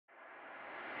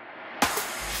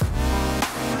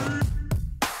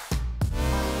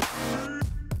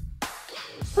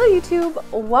Hello YouTube,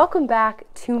 welcome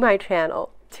back to my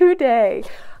channel. Today,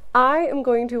 I am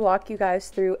going to walk you guys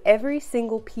through every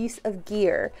single piece of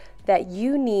gear that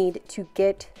you need to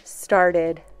get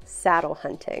started saddle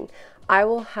hunting. I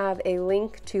will have a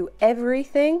link to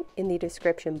everything in the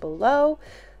description below,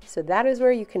 so that is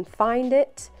where you can find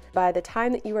it. By the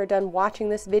time that you are done watching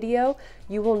this video,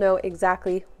 you will know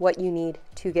exactly what you need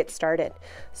to get started.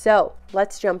 So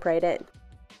let's jump right in.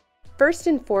 First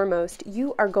and foremost,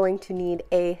 you are going to need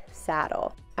a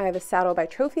saddle. I have a saddle by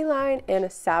Trophy Line and a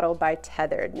saddle by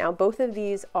Tethered. Now, both of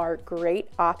these are great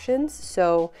options,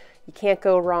 so you can't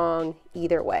go wrong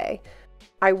either way.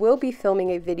 I will be filming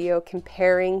a video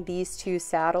comparing these two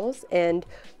saddles and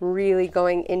really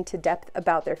going into depth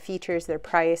about their features, their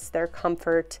price, their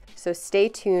comfort, so stay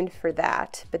tuned for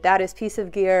that. But that is piece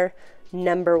of gear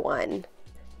number one.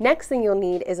 Next thing you'll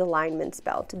need is a lineman's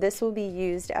belt. This will be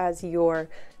used as your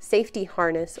safety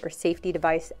harness or safety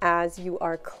device as you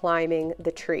are climbing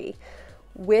the tree.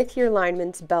 With your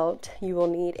lineman's belt, you will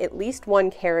need at least one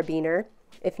carabiner,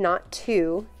 if not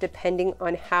two, depending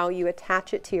on how you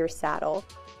attach it to your saddle.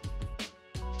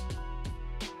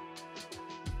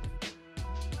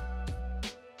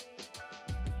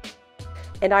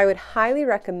 And I would highly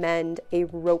recommend a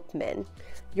ropeman.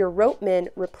 Your ropeman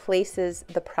replaces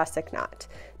the prusik knot.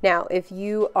 Now, if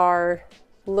you are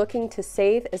looking to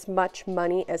save as much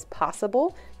money as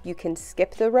possible, you can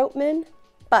skip the ropeman,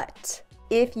 but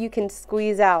if you can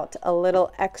squeeze out a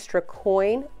little extra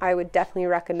coin, I would definitely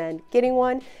recommend getting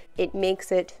one. It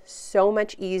makes it so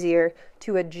much easier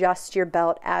to adjust your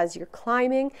belt as you're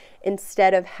climbing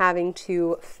instead of having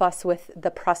to fuss with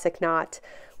the prusik knot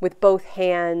with both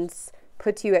hands.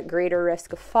 Puts you at greater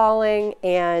risk of falling,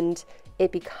 and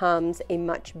it becomes a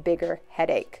much bigger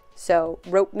headache. So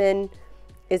ropeman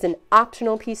is an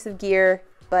optional piece of gear,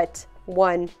 but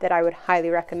one that I would highly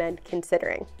recommend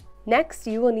considering. Next,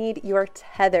 you will need your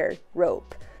tether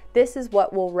rope. This is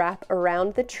what will wrap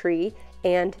around the tree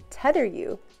and tether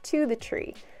you to the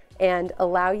tree and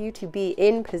allow you to be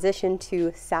in position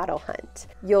to saddle hunt.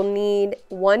 You'll need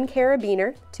one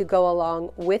carabiner to go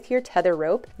along with your tether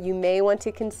rope. You may want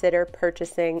to consider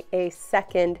purchasing a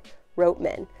second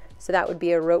ropeman. So that would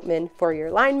be a ropeman for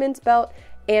your lineman's belt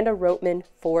and a ropeman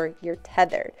for your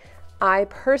tether. I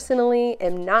personally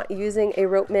am not using a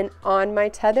ropeman on my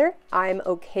tether. I'm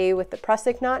okay with the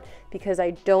prusik knot because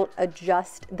I don't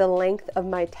adjust the length of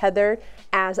my tether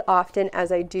as often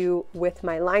as I do with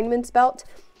my lineman's belt.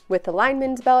 With the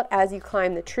lineman's belt, as you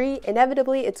climb the tree,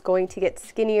 inevitably it's going to get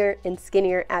skinnier and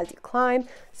skinnier as you climb.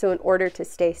 So in order to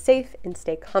stay safe and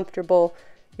stay comfortable,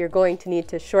 you're going to need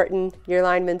to shorten your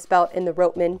lineman's belt, and the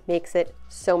ropeman makes it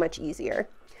so much easier.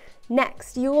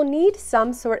 Next, you will need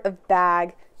some sort of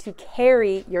bag to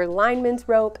carry your lineman's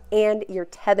rope and your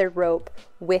tethered rope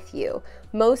with you.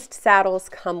 Most saddles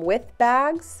come with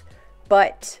bags,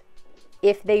 but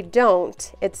if they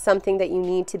don't, it's something that you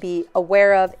need to be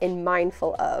aware of and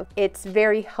mindful of. It's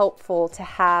very helpful to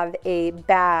have a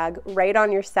bag right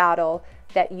on your saddle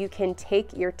that you can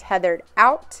take your tethered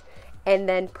out and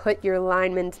then put your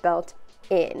lineman's belt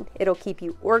in. It'll keep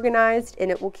you organized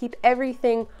and it will keep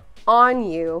everything on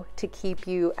you to keep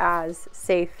you as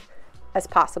safe as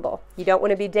possible. You don't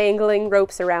want to be dangling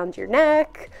ropes around your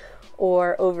neck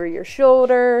or over your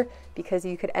shoulder because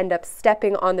you could end up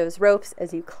stepping on those ropes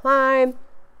as you climb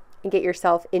and get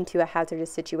yourself into a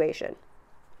hazardous situation.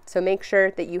 So make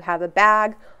sure that you have a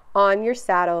bag on your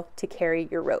saddle to carry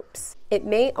your ropes. It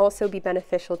may also be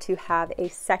beneficial to have a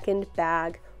second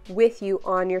bag with you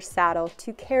on your saddle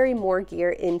to carry more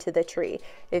gear into the tree.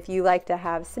 If you like to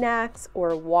have snacks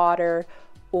or water,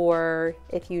 or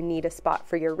if you need a spot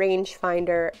for your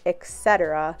rangefinder,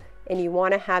 etc., and you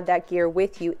want to have that gear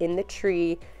with you in the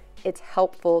tree, it's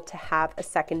helpful to have a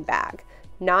second bag.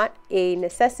 Not a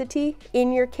necessity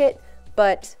in your kit,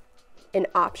 but an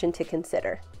option to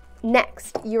consider.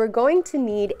 Next, you are going to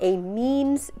need a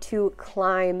means to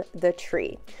climb the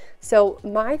tree. So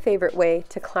my favorite way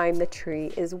to climb the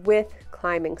tree is with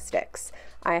climbing sticks.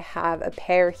 I have a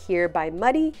pair here by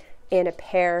Muddy and a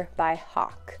pair by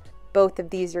Hawk. Both of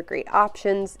these are great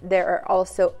options. There are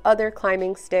also other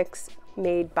climbing sticks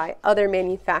made by other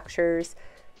manufacturers,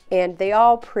 and they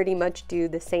all pretty much do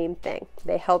the same thing.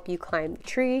 They help you climb the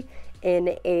tree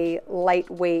in a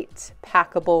lightweight,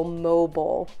 packable,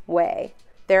 mobile way.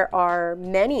 There are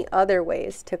many other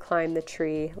ways to climb the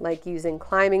tree, like using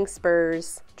climbing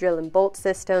spurs, drill and bolt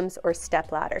systems, or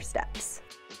stepladder steps.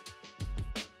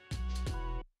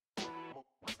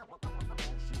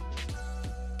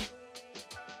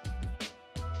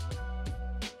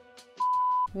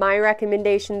 My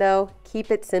recommendation though, Keep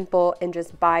it simple and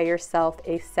just buy yourself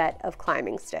a set of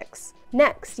climbing sticks.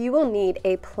 Next, you will need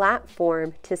a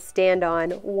platform to stand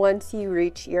on once you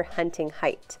reach your hunting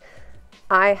height.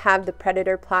 I have the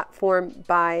Predator platform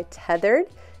by Tethered.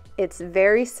 It's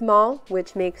very small,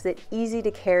 which makes it easy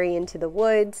to carry into the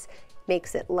woods,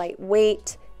 makes it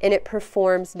lightweight, and it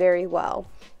performs very well.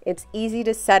 It's easy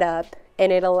to set up,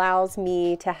 and it allows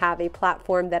me to have a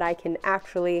platform that I can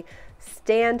actually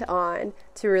stand on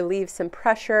to relieve some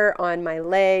pressure on my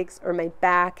legs or my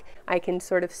back. I can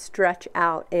sort of stretch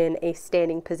out in a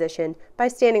standing position by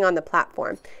standing on the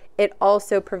platform. It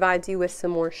also provides you with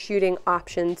some more shooting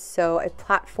options, so a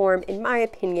platform, in my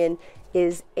opinion,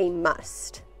 is a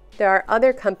must. There are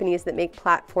other companies that make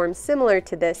platforms similar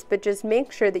to this, but just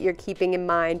make sure that you're keeping in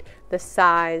mind the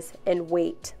size and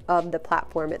weight of the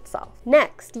platform itself.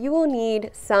 Next, you will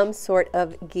need some sort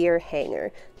of gear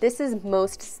hanger. This is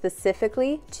most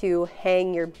specifically to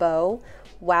hang your bow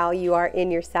while you are in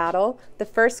your saddle. The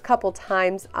first couple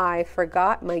times I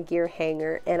forgot my gear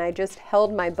hanger and I just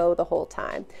held my bow the whole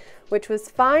time, which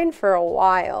was fine for a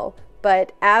while.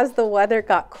 But as the weather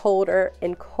got colder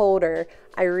and colder,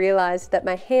 I realized that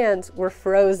my hands were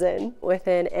frozen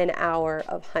within an hour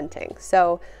of hunting.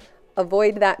 So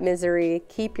avoid that misery.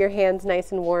 Keep your hands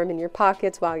nice and warm in your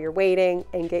pockets while you're waiting,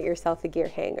 and get yourself a gear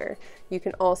hanger. You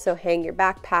can also hang your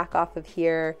backpack off of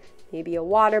here, maybe a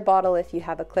water bottle if you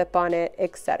have a clip on it,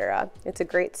 etc. It's a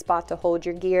great spot to hold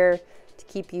your gear to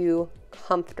keep you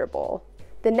comfortable.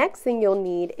 The next thing you'll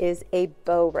need is a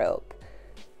bow rope.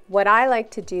 What I like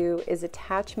to do is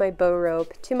attach my bow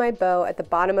rope to my bow at the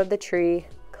bottom of the tree,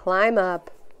 climb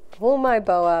up, pull my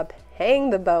bow up, hang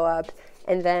the bow up,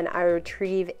 and then I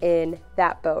retrieve in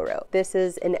that bow rope. This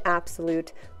is an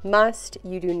absolute must.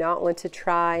 You do not want to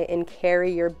try and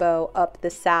carry your bow up the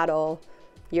saddle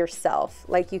yourself,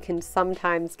 like you can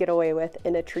sometimes get away with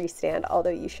in a tree stand, although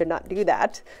you should not do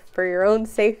that for your own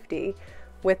safety.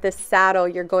 With the saddle,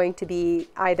 you're going to be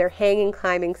either hanging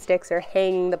climbing sticks or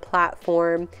hanging the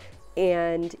platform,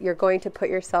 and you're going to put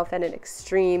yourself at an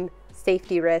extreme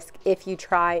safety risk if you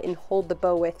try and hold the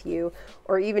bow with you,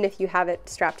 or even if you have it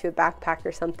strapped to a backpack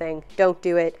or something. Don't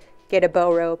do it. Get a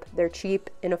bow rope. They're cheap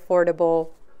and affordable.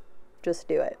 Just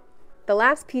do it. The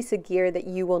last piece of gear that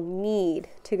you will need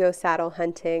to go saddle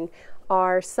hunting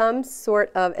are some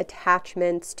sort of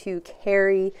attachments to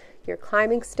carry your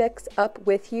climbing sticks up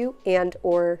with you and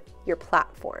or your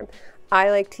platform. I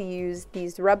like to use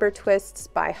these rubber twists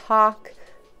by Hawk.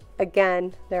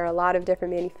 Again, there are a lot of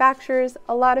different manufacturers,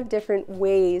 a lot of different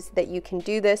ways that you can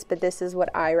do this, but this is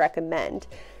what I recommend.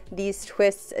 These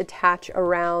twists attach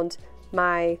around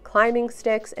my climbing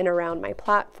sticks and around my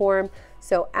platform.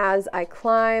 So as I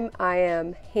climb, I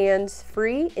am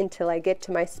hands-free until I get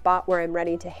to my spot where I'm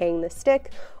ready to hang the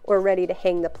stick or ready to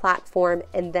hang the platform,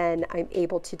 and then I'm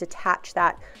able to detach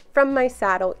that from my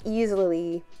saddle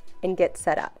easily and get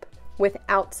set up.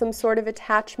 Without some sort of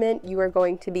attachment, you are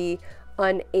going to be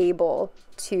unable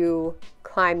to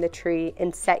climb the tree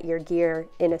and set your gear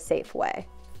in a safe way.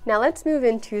 Now let's move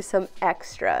into some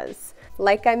extras.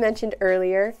 Like I mentioned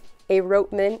earlier, a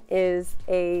ropeman is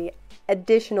an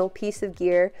additional piece of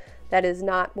gear that is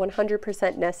not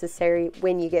 100% necessary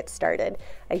when you get started.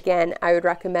 Again, I would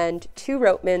recommend 2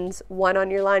 ropemans, one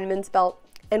on your lineman's belt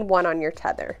and one on your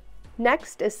tether.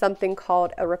 Next is something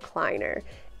called a recliner.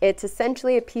 It's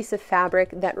essentially a piece of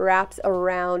fabric that wraps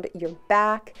around your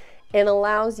back and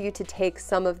allows you to take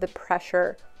some of the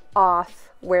pressure off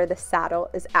where the saddle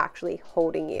is actually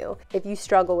holding you. If you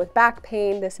struggle with back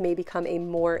pain, this may become a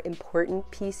more important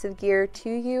piece of gear to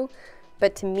you,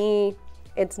 but to me,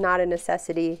 it's not a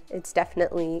necessity. It's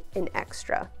definitely an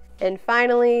extra. And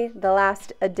finally, the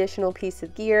last additional piece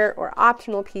of gear or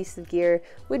optional piece of gear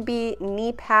would be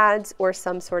knee pads or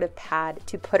some sort of pad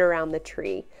to put around the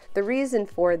tree. The reason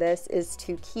for this is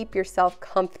to keep yourself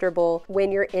comfortable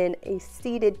when you're in a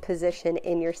seated position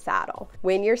in your saddle.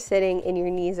 When you're sitting and your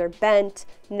knees are bent,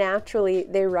 naturally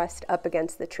they rest up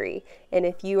against the tree. And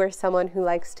if you are someone who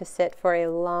likes to sit for a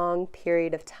long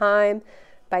period of time,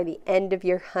 by the end of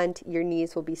your hunt, your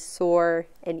knees will be sore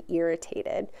and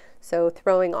irritated. So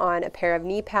throwing on a pair of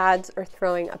knee pads or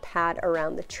throwing a pad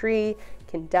around the tree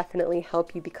can definitely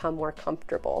help you become more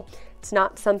comfortable. It's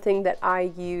not something that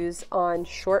I use on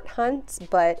short hunts,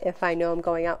 but if I know I'm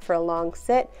going out for a long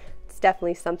sit, it's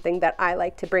definitely something that I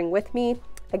like to bring with me.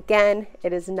 Again,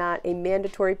 it is not a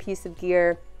mandatory piece of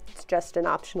gear. It's just an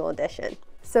optional addition.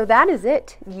 So that is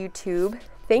it, YouTube.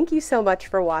 Thank you so much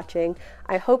for watching.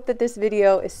 I hope that this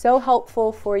video is so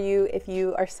helpful for you if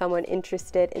you are someone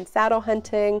interested in saddle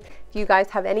hunting. If you guys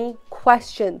have any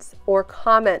questions or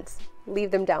comments,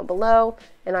 leave them down below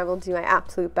and I will do my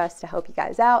absolute best to help you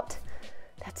guys out.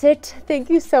 That's it. Thank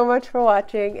you so much for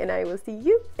watching, and I will see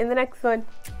you in the next one.